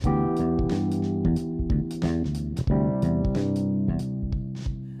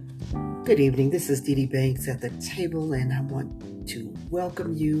Good evening. This is Dee Dee Banks at the table, and I want to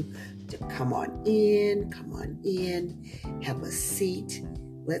welcome you to come on in, have a seat.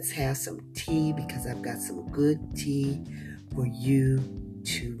 Let's have some tea because I've got some good tea for you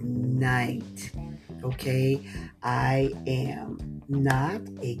tonight. Okay, I am not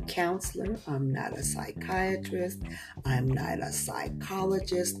a counselor. I'm not a psychiatrist. I'm not a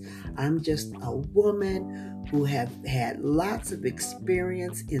psychologist. I'm just a woman who have had lots of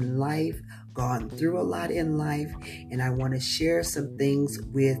experience in life, gone through a lot in life, and I want to share some things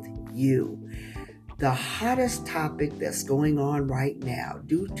with you. The hottest topic that's going on right now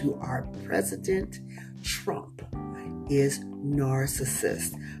due to our President Trump is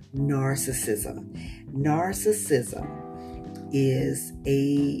narcissism. Narcissism is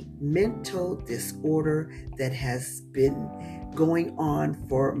a mental disorder that has been going on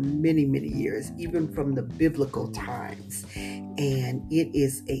for many, many years, even from the biblical times. And it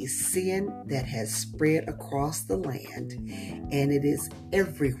is a sin that has spread across the land, and it is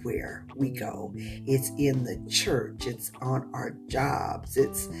everywhere we go. It's in the church, it's on our jobs,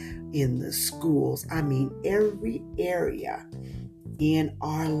 it's in the schools. I mean, every area in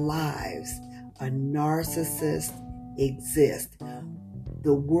our lives, a narcissist exists.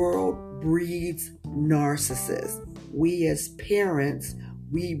 The world breeds narcissists. We as parents,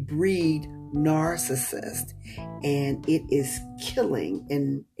 we breed narcissists, and it is killing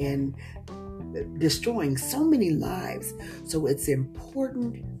and destroying so many lives. So it's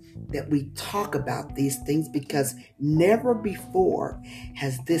important that we talk about these things because never before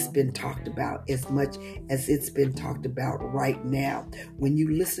has this been talked about as much as it's been talked about right now. When you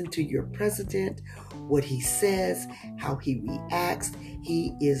listen to your president, what he says, how he reacts,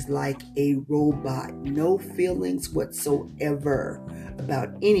 he is like a robot. No feelings whatsoever about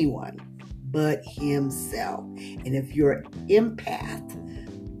anyone but himself. And if you're an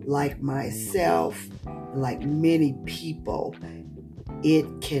empath, like myself, like many people, it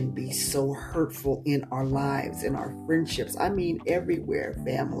can be so hurtful in our lives, in our friendships. I mean, everywhere,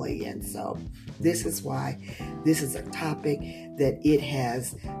 family. And so this is why this is a topic that it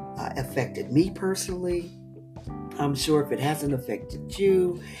has affected me personally. I'm sure if it hasn't affected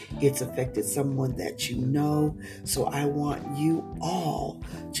you, it's affected someone that you know. So I want you all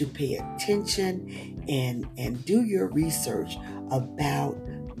to pay attention and do your research about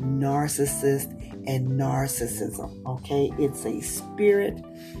narcissist and narcissism. Okay, it's a spirit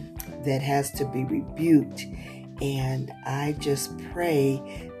that has to be rebuked, and I just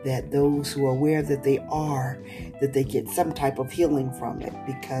pray that those who are aware that they get some type of healing from it,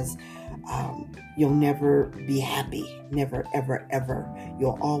 because you'll never be happy, never, ever, ever.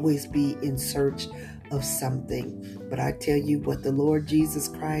 You'll always be in search of something. But I tell you what, the Lord Jesus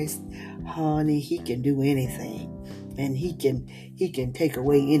Christ, honey, he can do anything. And he can take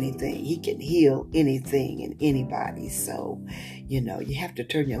away anything. He can heal anything and anybody. So, you have to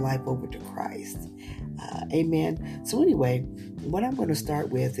turn your life over to Christ. Amen. So anyway, what I'm going to start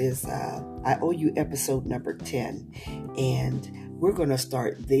with is I owe you episode number 10. And we're going to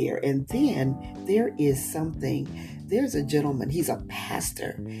start there. And then there's a gentleman, he's a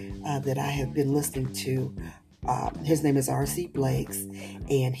pastor that I have been listening to. His name is R.C. Blakes,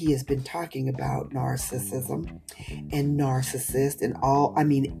 and he has been talking about narcissism and narcissist and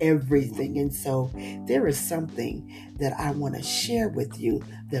everything. And so there is something that I want to share with you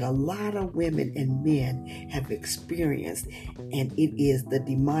that a lot of women and men have experienced, and it is the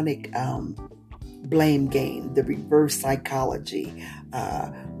demonic blame game, the reverse psychology.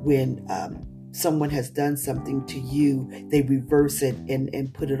 When someone has done something to you, they reverse it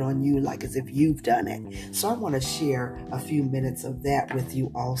and put it on you like as if you've done it. So I want to share a few minutes of that with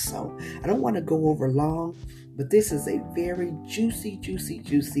you also. I don't want to go over long, but this is a very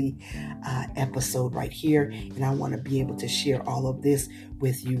juicy episode right here. And I want to be able to share all of this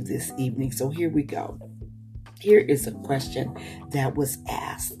with you this evening. So here we go. Here is a question that was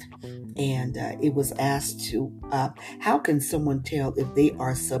asked. And it was asked to, how can someone tell if they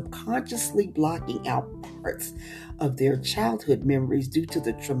are subconsciously blocking out parts of their childhood memories due to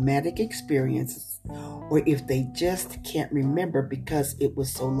the traumatic experiences, or if they just can't remember because it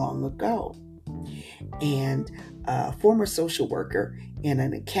was so long ago? And a former social worker and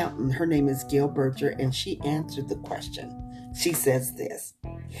an accountant, her name is Gail Berger, and she answered the question. She says this: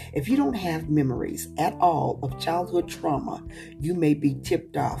 if you don't have memories at all of childhood trauma, you may be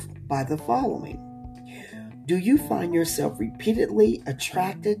tipped off by the following. Do you find yourself repeatedly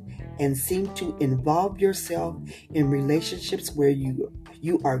attracted and seem to involve yourself in relationships where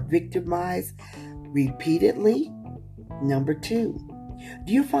you are victimized repeatedly? Number 2,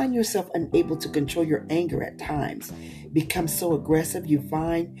 Do you find yourself unable to control your anger at times? Become so aggressive you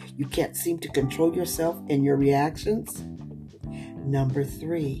find you can't seem to control yourself and your reactions? Number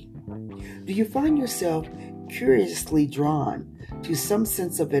 3, do you find yourself curiously drawn to some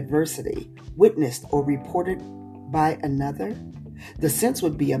sense of adversity witnessed or reported by another? The sense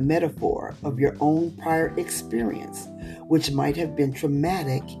would be a metaphor of your own prior experience, which might have been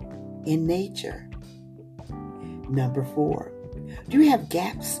traumatic in nature. Number 4, do you have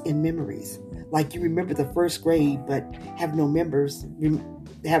gaps in memories? Like you remember the first grade but have no memories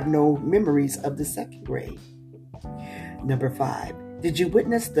of the second grade? Number 5, did you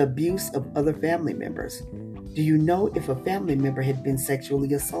witness the abuse of other family members? Do you know if a family member had been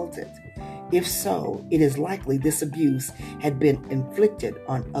sexually assaulted? If so, it is likely this abuse had been inflicted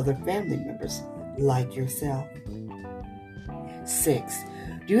on other family members like yourself. 6,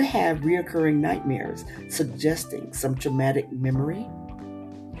 do you have recurring nightmares suggesting some traumatic memory?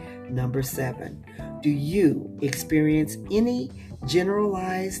 Number 7, do you experience any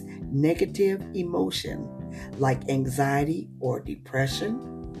generalized negative emotion like anxiety or depression?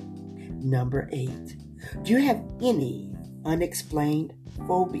 Number 8, do you have any unexplained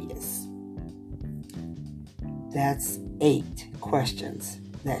phobias? That's 8 questions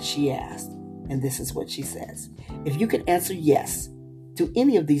that she asked, and this is what she says. If you can answer yes to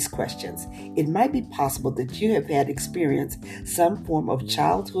any of these questions, it might be possible that you have had experienced some form of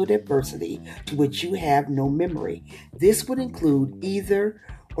childhood adversity to which you have no memory. This would include either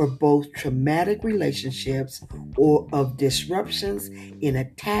or both traumatic relationships or of disruptions in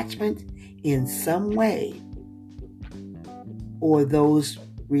attachment in some way, or those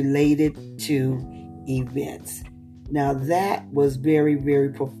related to events. Now that was very,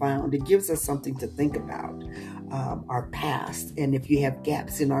 very profound. It gives us something to think about. Our past, and if you have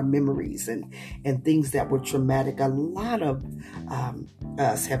gaps in our memories and things that were traumatic. A lot of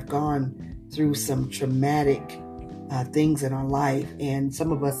us have gone through some traumatic things in our life, and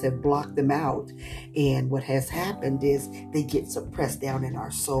some of us have blocked them out, and what has happened is they get suppressed down in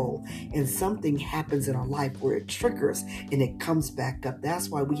our soul, and something happens in our life where it triggers and it comes back up. That's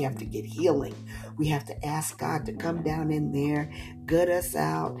why we have to get healing. We have to ask God to come down in there, gut us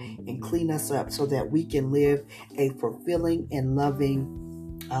out, and clean us up so that we can live a fulfilling and loving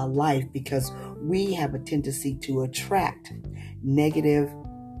life, because we have a tendency to attract negative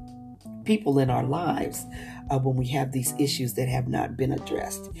people in our lives when we have these issues that have not been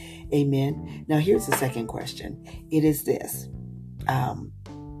addressed. Amen. Now here's the second question. It is this.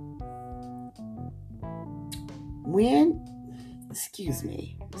 When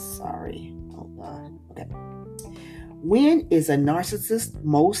is a narcissist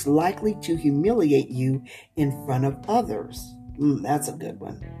most likely to humiliate you in front of others? That's a good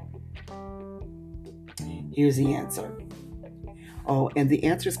one. Here's the answer. Oh, and the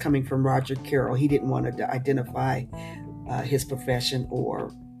answer is coming from Roger Carroll. He didn't want to identify his profession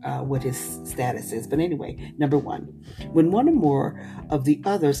or what his status is. But anyway, number 1, when one or more of the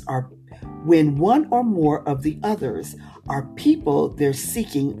others are people they're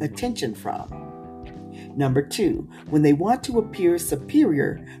seeking attention from. Number 2, when they want to appear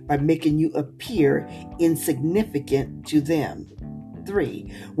superior by making you appear insignificant to them.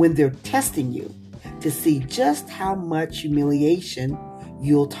 3, when they're testing you to see just how much humiliation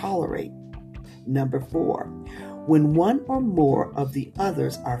you'll tolerate. Number 4, when one or more of the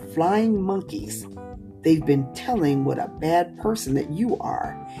others are flying monkeys, they've been telling what a bad person that you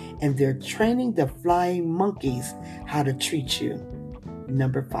are, and they're training the flying monkeys how to treat you.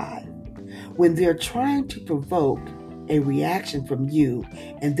 Number 5, when they're trying to provoke a reaction from you,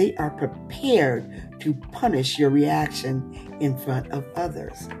 and they are prepared to punish your reaction in front of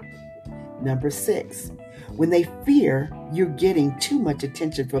others. Number 6, when they fear you're getting too much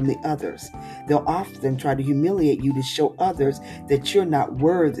attention from the others, they'll often try to humiliate you to show others that you're not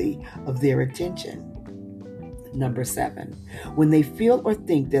worthy of their attention. Number 7, when they feel or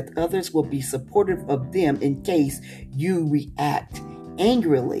think that others will be supportive of them in case you react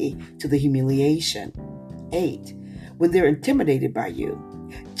angrily to the humiliation. 8, when they're intimidated by you,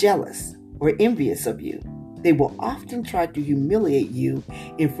 jealous, or envious of you. They will often try to humiliate you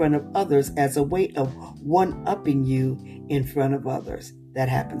in front of others as a way of one-upping you in front of others. That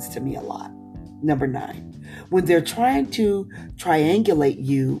happens to me a lot. Number 9, when they're trying to triangulate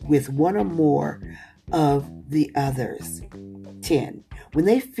you with one or more of the others. 10, when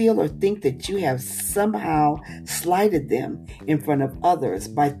they feel or think that you have somehow slighted them in front of others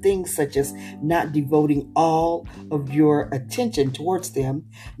by things such as not devoting all of your attention towards them,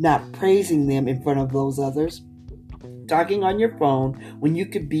 not praising them in front of those others, talking on your phone when you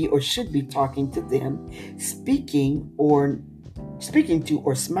could be or should be talking to them, speaking or speaking to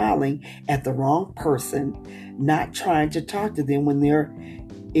or smiling at the wrong person, not trying to talk to them when they're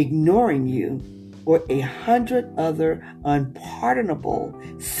ignoring you, or 100 other unpardonable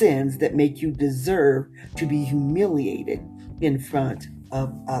sins that make you deserve to be humiliated in front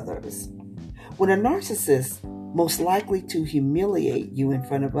of others. When a narcissist most likely to humiliate you in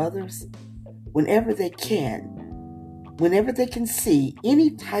front of others, whenever they can see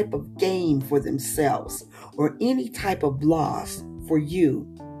any type of gain for themselves or any type of loss for you.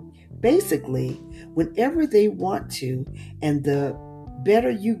 Basically, whenever they want to, and the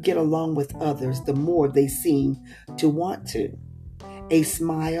better you get along with others, the more they seem to want to. A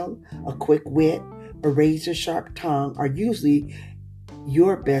smile, a quick wit, a razor-sharp tongue are usually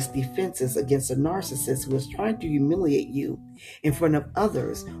your best defenses against a narcissist who is trying to humiliate you in front of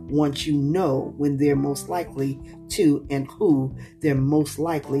others once you know when they're most likely to and who they're most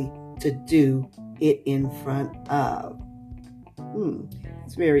likely to do it in front of.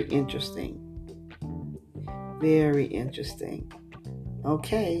 It's very interesting. Very interesting.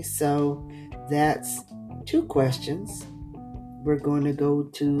 Okay, so that's 2 questions. We're going to go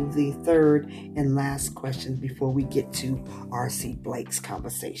to the third and last question before we get to R.C. Blake's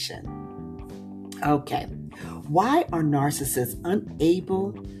conversation. Okay, why are narcissists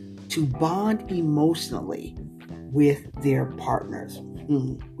unable to bond emotionally with their partners?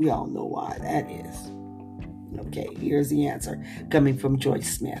 We all know why that is. Okay, here's the answer coming from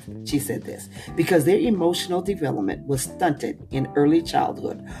Joyce Smith. She said this: because their emotional development was stunted in early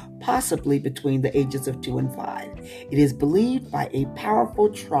childhood, possibly between the ages of 2 and 5. It is believed by a powerful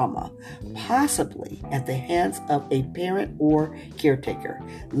trauma, possibly at the hands of a parent or caretaker,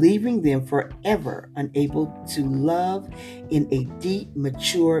 leaving them forever unable to love in a deep,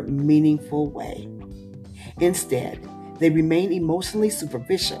 mature, meaningful way. Instead, they remain emotionally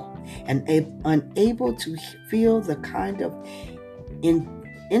superficial and unable to feel the kind of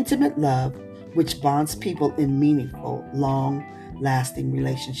intimate love which bonds people in meaningful, long-lasting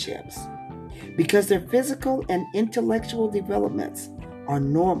relationships. Because their physical and intellectual developments are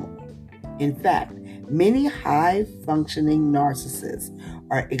normal. In fact, many high-functioning narcissists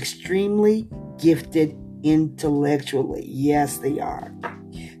are extremely gifted intellectually. Yes, they are.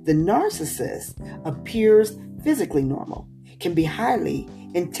 The narcissist appears physically normal, can be highly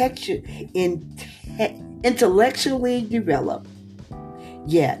intellectually developed,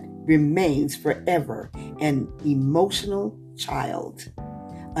 yet remains forever an emotional child,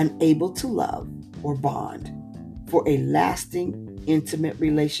 unable to love or bond for a lasting, intimate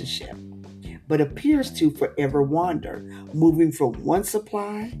relationship, but appears to forever wander, moving from one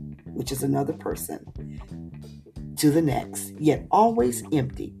supply, which is another person, to the next, yet always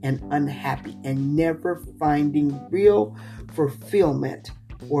empty and unhappy and never finding real fulfillment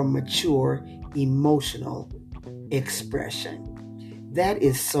or mature emotional expression. That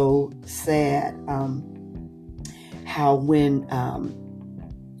is so sad. How when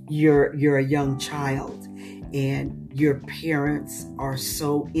you're a young child and your parents are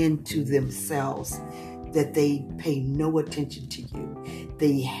so into themselves that they pay no attention to you.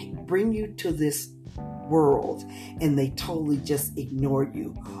 They bring you to this world and they totally just ignore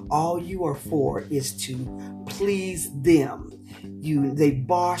you. All you are for is to please them. They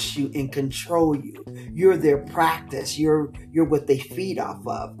boss you and control you. You're their practice. You're what they feed off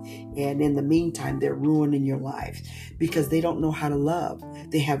of. And in the meantime, they're ruining your life because they don't know how to love.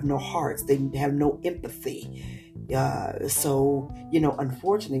 They have no hearts. They have no empathy. So,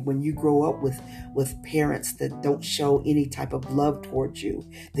 unfortunately, when you grow up with parents that don't show any type of love towards you,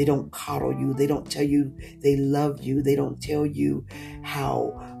 they don't coddle you, they don't tell you they love you, they don't tell you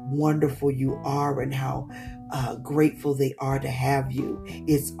how wonderful you are and how grateful they are to have you.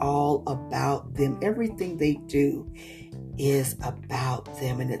 It's all about them. Everything they do is about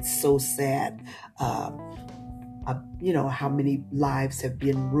them, and it's so sad. How many lives have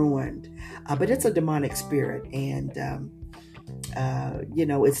been ruined. But it's a demonic spirit. And,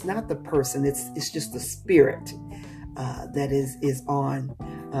 it's not the person. It's just the spirit that is on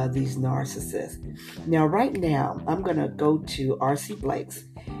these narcissists. Now, right now, I'm going to go to R.C. Blake's,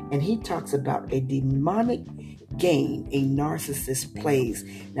 and he talks about a demonic game a narcissist plays.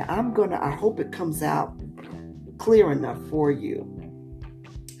 Now, I hope it comes out clear enough for you.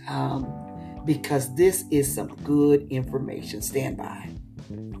 Because this is some good information. Stand by.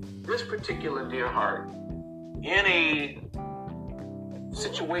 This particular dear heart, in a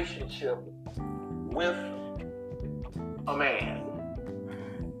situationship with a man,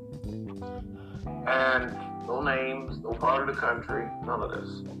 and no names, no part of the country, none of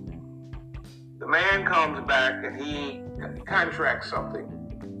this. The man comes back and he contracts something,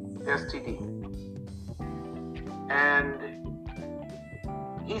 STD, and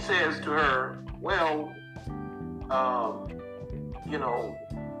he says to her, well, you know,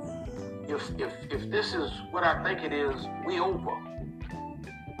 if this is what I think it is, we over.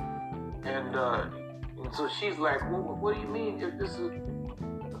 And so she's like, well, what do you mean if this is,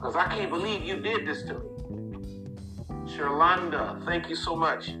 because I can't believe you did this to me. Sherlonda, thank you so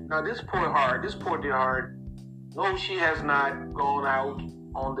much. Now this poor dear heart, no, she has not gone out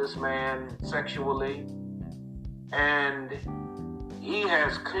on this man sexually. And he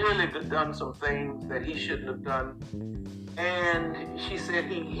has clearly done some things that he shouldn't have done. And she said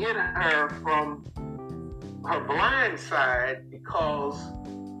he hit her from her blind side because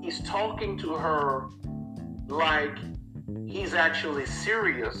he's talking to her like he's actually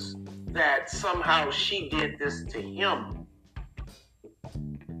serious that somehow she did this to him.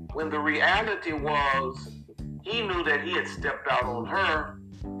 When the reality was, he knew that he had stepped out on her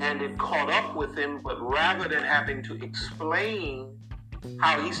and it caught up with him, but rather than having to explain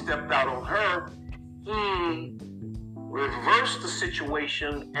how he stepped out on her, he reversed the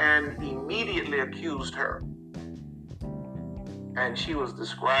situation and immediately accused her. And she was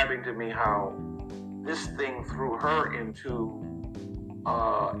describing to me how this thing threw her into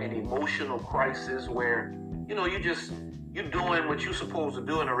an emotional crisis where, you know, you're doing what you're supposed to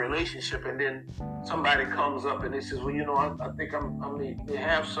do in a relationship, and then somebody comes up and they says, well, you know, I think I may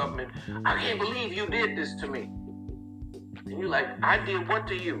have something, and I can't believe you did this to me. And you're like, I did what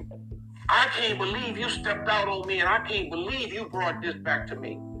to you? I can't believe you stepped out on me, and I can't believe you brought this back to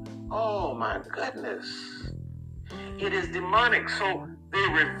me. Oh my goodness. It is demonic. So they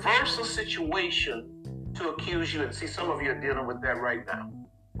reverse a situation to accuse you. And see, some of you are dealing with that right now.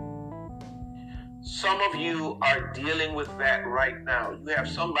 Some of you are dealing with that right now. You have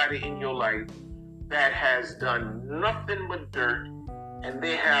somebody in your life that has done nothing but dirt, and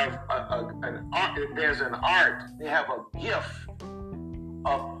they have an art. There's an art. They have a gift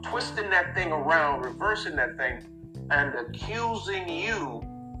of twisting that thing around, reversing that thing, and accusing you.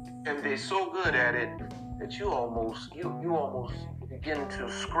 And they're so good at it that you almost begin to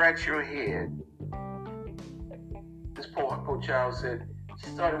scratch your head. This poor child said, she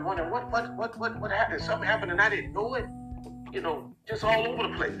started wondering, what happened? Something happened and I didn't know it? You know, just all over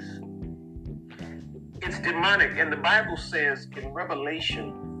the place. It's demonic. And the Bible says in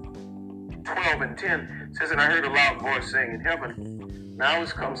Revelation 12 and 10, says, and I heard a loud voice saying in heaven, now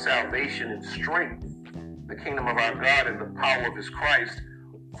is come salvation and strength, the kingdom of our God and the power of his Christ.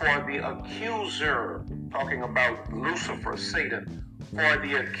 For the accuser, talking about Lucifer, Satan, for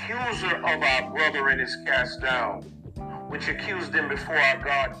the accuser of our brethren is cast down, which accused them before our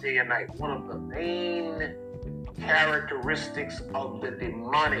God day and night. One of the main characteristics of the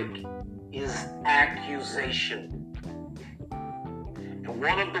demonic is accusation. And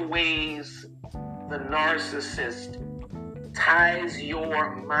one of the ways the narcissist ties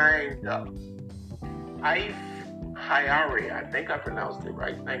your mind up, Hayari, I think I pronounced it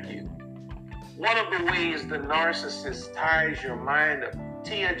right, thank you. One of the ways the narcissist ties your mind up,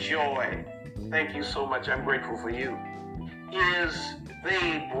 Tia Joy, thank you so much, I'm grateful for you, is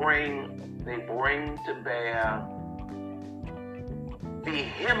they bring to bear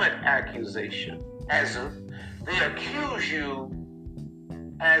vehement accusation, as if they accuse you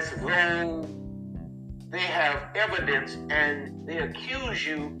as though they have evidence, and they accuse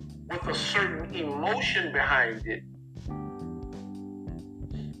you with a certain emotion behind it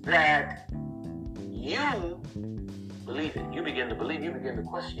that you believe it. You begin to believe, you begin to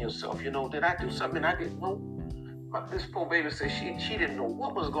question yourself. You know, did I do something I didn't know? This poor baby said she didn't know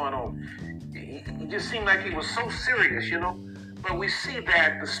what was going on. It just seemed like he was so serious, you know. But we see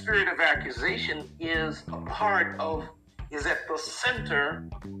that the spirit of accusation is at the center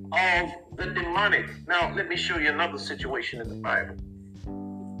of the demonic. Now, let me show you another situation in the Bible.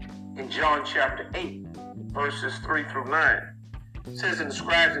 In John chapter 8, verses 3 through 9, it says, and the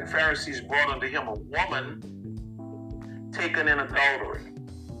scribes and Pharisees brought unto him a woman taken in adultery.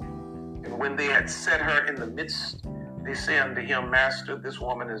 And when they had set her in the midst, they say unto him, Master, this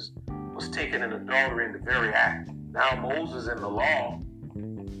woman was taken in adultery in the very act. Now Moses in the law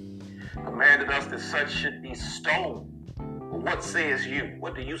commanded us that such should be stoned. But what sayest you?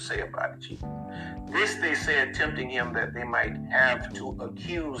 What do you say about it, Jesus? This they said, tempting him that they might have to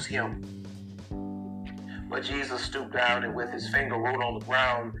accuse him. But Jesus stooped down and with his finger wrote on the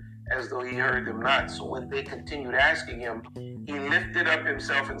ground as though he heard them not. So when they continued asking him, he lifted up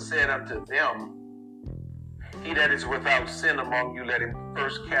himself and said unto them, he that is without sin among you, let him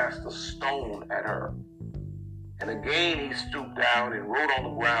first cast a stone at her. And again he stooped down and wrote on the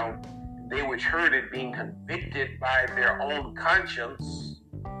ground. And they which heard it, being convicted by their own conscience,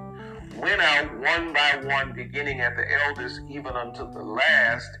 went out one by one, beginning at the eldest, even unto the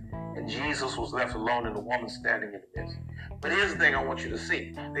last, and Jesus was left alone and the woman standing in the midst. But here's the thing I want you to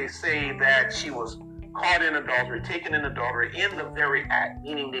see. They say that she was caught in adultery, taken in adultery in the very act,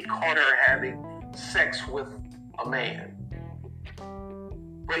 meaning they caught her having sex with a man.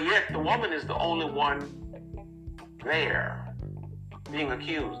 But yet the woman is the only one there being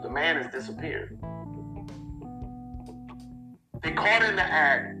accused. The man has disappeared. They caught in the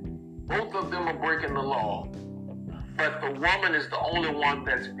act. Both of them are breaking the law. But the woman is the only one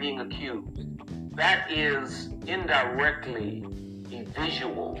that's being accused. That is indirectly a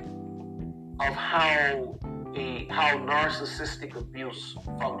visual of how narcissistic abuse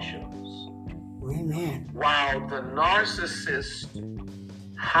functions. Amen. While the narcissist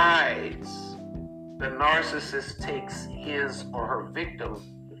hides, the narcissist takes his or her victim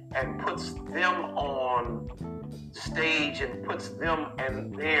and puts them on stage and puts them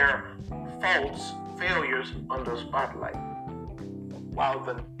and their faults, failures under spotlight.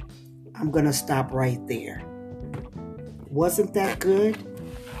 I'm going to stop right there. Wasn't that good?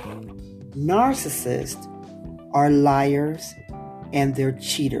 Narcissists are liars and they're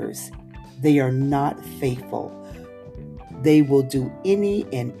cheaters. They are not faithful. They will do any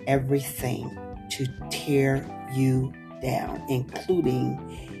and everything to tear you down, including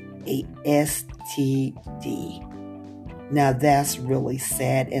a STD. Now that's really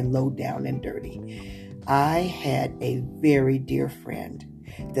sad and low down and dirty. I had a very dear friend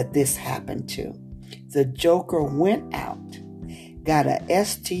that this happened to. The joker went out, got a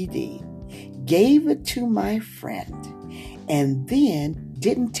STD, gave it to my friend, and then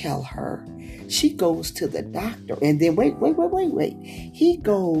didn't tell her. She goes to the doctor, and then wait. He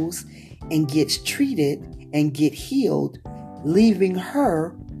goes and gets treated and get healed, leaving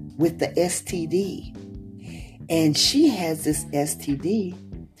her with the STD. And she has this STD.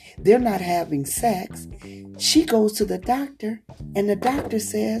 They're not having sex. She goes to the doctor, and the doctor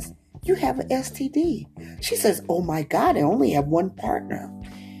says, "You have an STD." She says, "Oh my God, I only have one partner."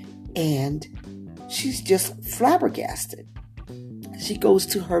 And she's just flabbergasted. She goes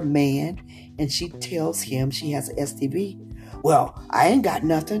to her man, and she tells him she has an STD. "Well, I ain't got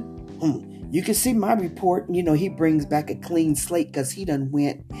nothing. You can see my report." You know, he brings back a clean slate because he done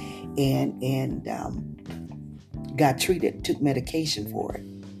went and got treated, took medication for it.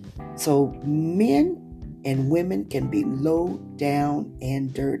 So men and women can be low down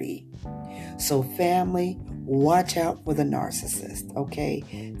and dirty. So family, watch out for the narcissist, okay?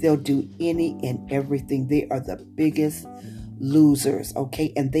 They'll do any and everything. They are the biggest losers,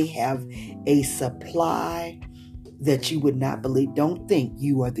 okay? And they have a supply that you would not believe. Don't think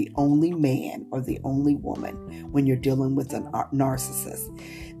you are the only man or the only woman when you're dealing with a narcissist.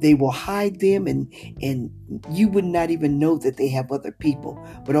 They will hide them and you would not even know that they have other people.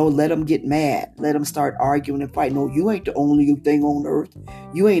 But let them get mad. Let them start arguing and fighting. No, you ain't the only thing on earth.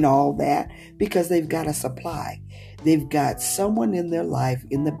 You ain't all that. Because they've got a supply. They've got someone in their life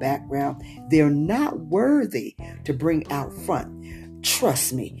in the background. They're not worthy to bring out front.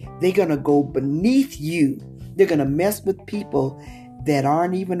 Trust me, they're going to go beneath you. They're going to mess with people that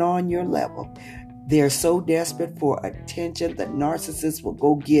aren't even on your level. They're so desperate for attention that narcissists will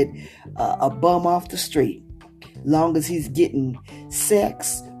go get a bum off the street. Long as he's getting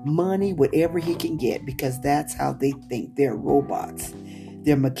sex, money, whatever he can get, because that's how they think. They're robots.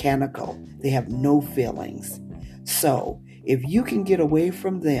 They're mechanical. They have no feelings. So if you can get away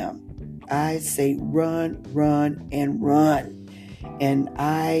from them, I say run, run, and run. And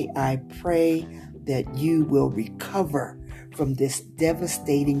I pray that you will recover from this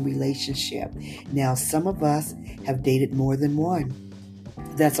devastating relationship. Now, some of us have dated more than one.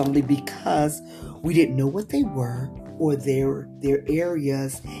 That's only because we didn't know what they were or their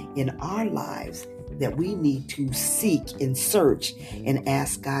areas in our lives that we need to seek and search and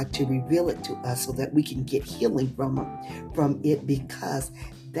ask God to reveal it to us so that we can get healing from it, because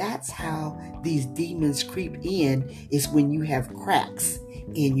that's how these demons creep in, is when you have cracks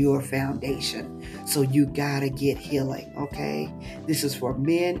in your foundation. So you gotta get healing, okay? This is for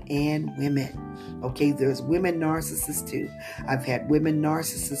men and women, okay? There's women narcissists too. I've had women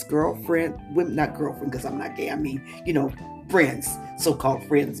narcissists, not girlfriend because I'm not gay. I mean, friends, so-called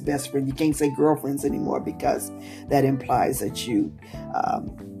friends, best friend. You can't say girlfriends anymore because that implies that you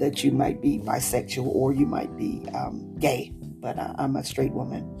might be bisexual or you might be gay. But I'm a straight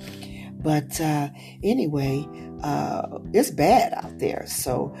woman. But anyway, it's bad out there.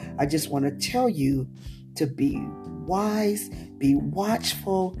 So I just want to tell you to be wise, be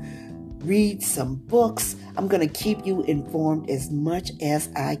watchful, read some books. I'm going to keep you informed as much as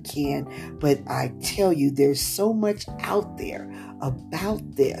I can. But I tell you, there's so much out there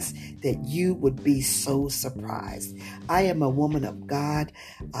about this that you would be so surprised. I am a woman of God.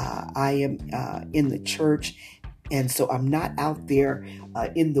 I am in the church. And so I'm not out there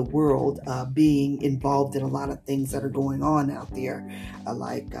in the world being involved in a lot of things that are going on out there,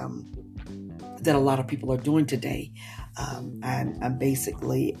 that a lot of people are doing today. I'm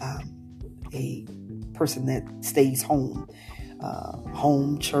basically a person that stays home,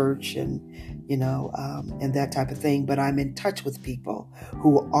 church, and and that type of thing. But I'm in touch with people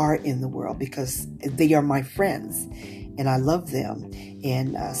who are in the world because they are my friends. And I love them.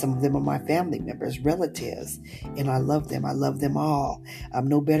 And some of them are my family members, relatives. And I love them. I love them all. I'm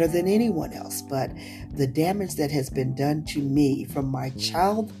no better than anyone else. But the damage that has been done to me from my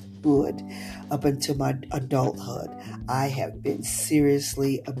childhood up until my adulthood, I have been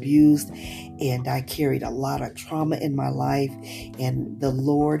seriously abused. And I carried a lot of trauma in my life. And the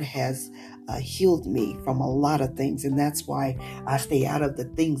Lord has healed me from a lot of things. And that's why I stay out of the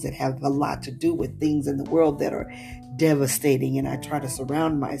things that have a lot to do with things in the world that are devastating. And I try to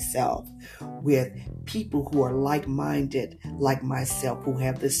surround myself with people who are like-minded, like myself, who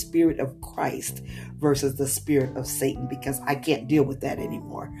have the spirit of Christ versus the spirit of Satan, because I can't deal with that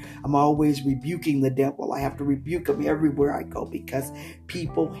anymore. I'm always rebuking the devil. I have to rebuke him everywhere I go because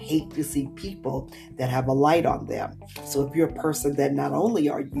people hate to see people that have a light on them. So if you're a person that not only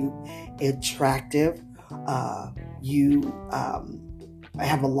are you attractive, you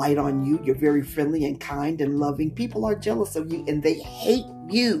have a light on you, you're very friendly and kind and loving, people are jealous of you and they hate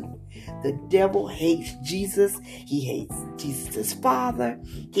you. The devil hates Jesus. He hates Jesus' Father.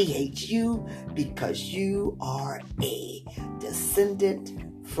 He hates you because you are a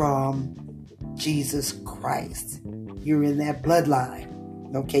descendant from Jesus Christ. You're in that bloodline.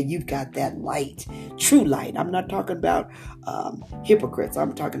 Okay, you've got that light, true light. I'm not talking about hypocrites.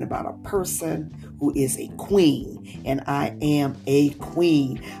 I'm talking about a person who is a queen, and I am a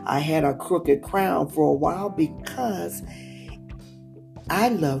queen. I had a crooked crown for a while because I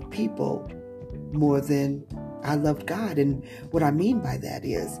loved people more than I loved God. And what I mean by that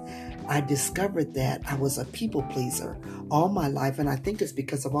is I discovered that I was a people pleaser all my life, and I think it's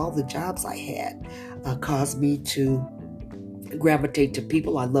because of all the jobs I had caused me to gravitate to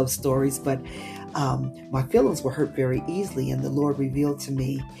people. I love stories, but my feelings were hurt very easily, and the Lord revealed to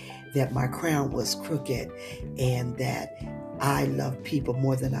me that my crown was crooked and that I loved people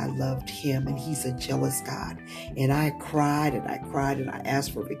more than I loved him, and he's a jealous God. And I cried and I cried and I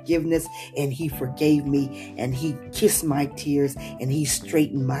asked for forgiveness, and he forgave me, and he kissed my tears, and he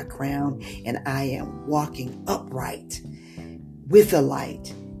straightened my crown, and I am walking upright with a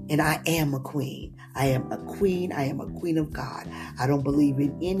light, and I am a queen. I am a queen. I am a queen of God. I don't believe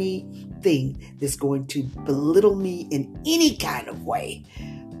in anything that's going to belittle me in any kind of way.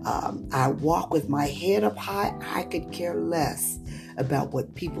 I walk with my head up high. I could care less about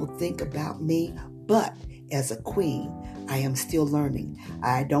what people think about me. But as a queen, I am still learning.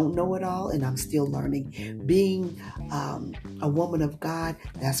 I don't know it all, and I'm still learning. Being a woman of God,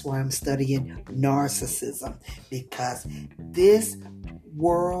 that's why I'm studying narcissism, because this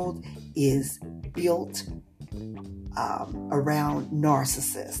world is built around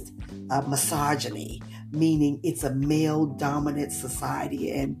narcissists, misogyny, meaning it's a male-dominant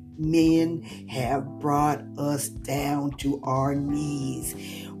society, and men have brought us down to our knees.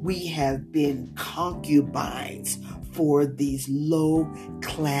 We have been concubines for these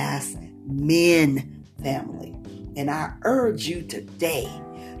low-class men, family. And I urge you today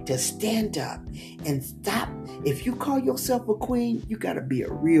to stand up and stop. If you call yourself a queen, you got to be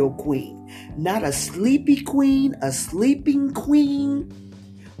a real queen. Not a sleepy queen, a sleeping queen,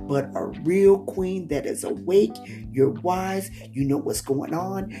 but a real queen that is awake. You're wise. You know what's going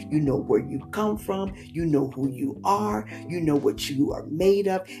on. You know where you come from. You know who you are. You know what you are made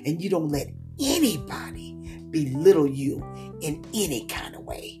of. And you don't let anybody belittle you in any kind of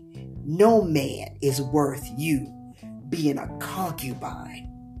way. No man is worth you being a concubine.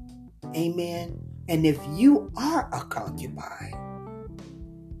 Amen. And if you are a concubine,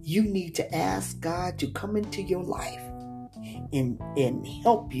 you need to ask God to come into your life and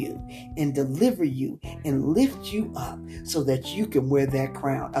help you and deliver you and lift you up so that you can wear that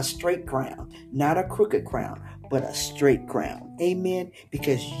crown, a straight crown, not a crooked crown, but a straight crown. Amen.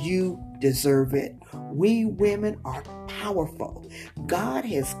 Because you deserve it. We women are powerful. God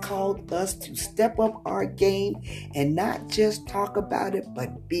has called us to step up our game and not just talk about it,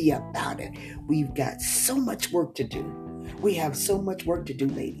 but be about it. We've got so much work to do. We have so much work to do,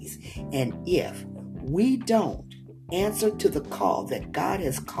 ladies. And if we don't answer to the call that God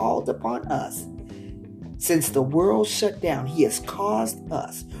has called upon us, Since the world shut down, he has caused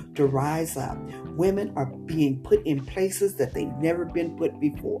us to rise up. Women are being put in places that they've never been put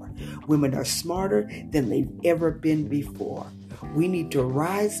before. Women are smarter than they've ever been before. We need to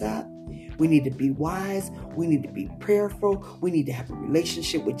rise up. We need to be wise. We need to be prayerful. We need to have a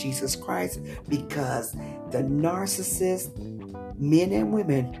relationship with Jesus Christ, because the narcissists, men and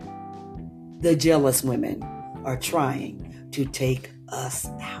women, the jealous women, are trying to take us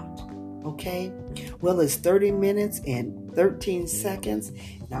out. Okay? Well, it's 30 minutes and 13 seconds,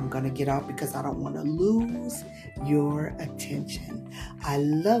 and I'm going to get off because I don't want to lose your attention. I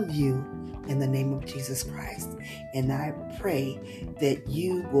love you in the name of Jesus Christ, and I pray that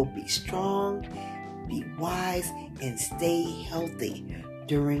you will be strong, be wise, and stay healthy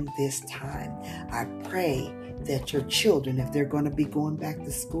during this time. I pray that your children, if they're going to be going back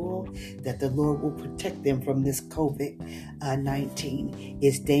to school, that the Lord will protect them from this COVID-19.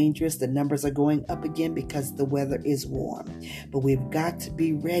 It's dangerous. The numbers are going up again because the weather is warm. But we've got to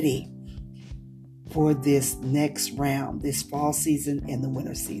be ready for this next round, this fall season and the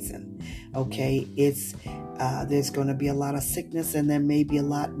winter season. Okay, there's going to be a lot of sickness, and there may be a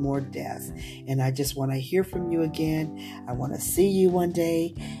lot more death. And I just want to hear from you again. I want to see you one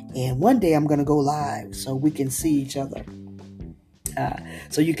day, and one day I'm going to go live so we can see each other.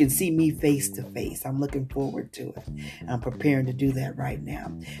 So you can see me face to face. I'm looking forward to it. I'm preparing to do that right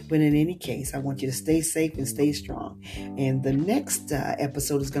now. But in any case, I want you to stay safe and stay strong. And the next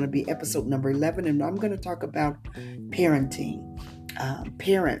episode is going to be episode number 11. And I'm going to talk about parenting.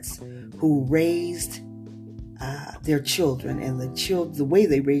 Parents who raised their children, and the way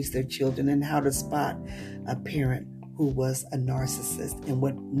they raised their children, and how to spot a parent who was a narcissist, and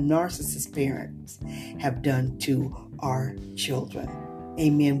what narcissist parents have done to our children.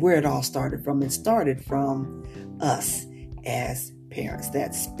 Amen. Where it all started from. It started from us as parents.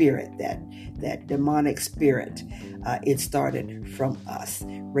 That spirit, that demonic spirit, it started from us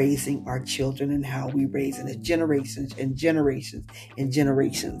raising our children, and how we raise in generations and generations and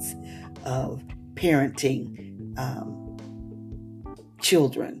generations of parenting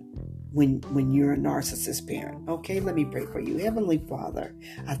children when you're a narcissist parent. Okay, let me pray for you. Heavenly Father,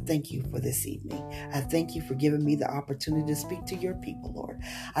 I thank you for this evening. I thank you for giving me the opportunity to speak to your people, Lord.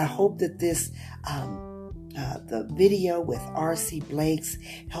 I hope that this the video with R.C. Blakes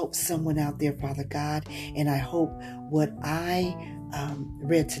helps someone out there, Father God. And I hope what I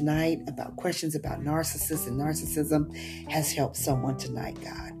read tonight about questions about narcissists and narcissism has helped someone tonight,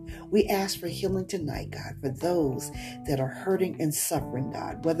 God. We ask for healing tonight, God, for those that are hurting and suffering,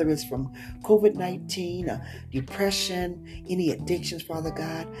 God, whether it's from COVID-19, depression, any addictions, Father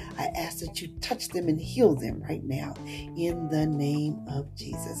God. I ask that you touch them and heal them right now in the name of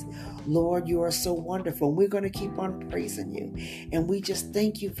Jesus. Lord, you are so wonderful. We're going to keep on praising you. And we just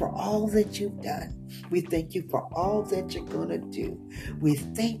thank you for all that you've done. We thank you for all that you're going to do. We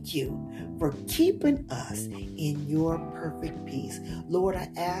thank you for keeping us in your perfect peace. Lord, I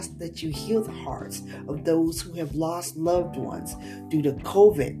ask that you heal the hearts of those who have lost loved ones due to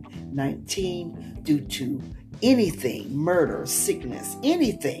COVID-19, due to anything, murder, sickness,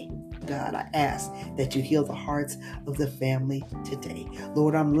 anything. God, I ask that you heal the hearts of the family today.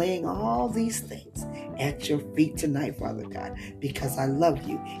 Lord, I'm laying all these things at your feet tonight, Father God, because I love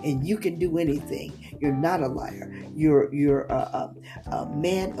you and you can do anything. You're not a liar. You're a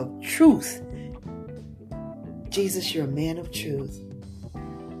man of truth. Jesus, you're a man of truth.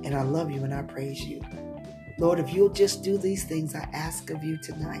 And I love you and I praise you. Lord, if you'll just do these things I ask of you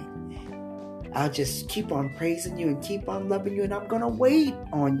tonight, I'll just keep on praising you and keep on loving you, and I'm going to wait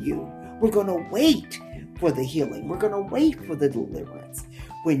on you. We're going to wait for the healing. We're going to wait for the deliverance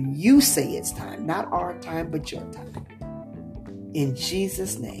when you say it's time, not our time, but your time. In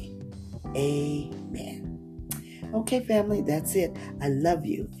Jesus' name, amen. Okay, family, that's it. I love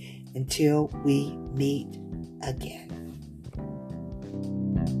you until we meet again.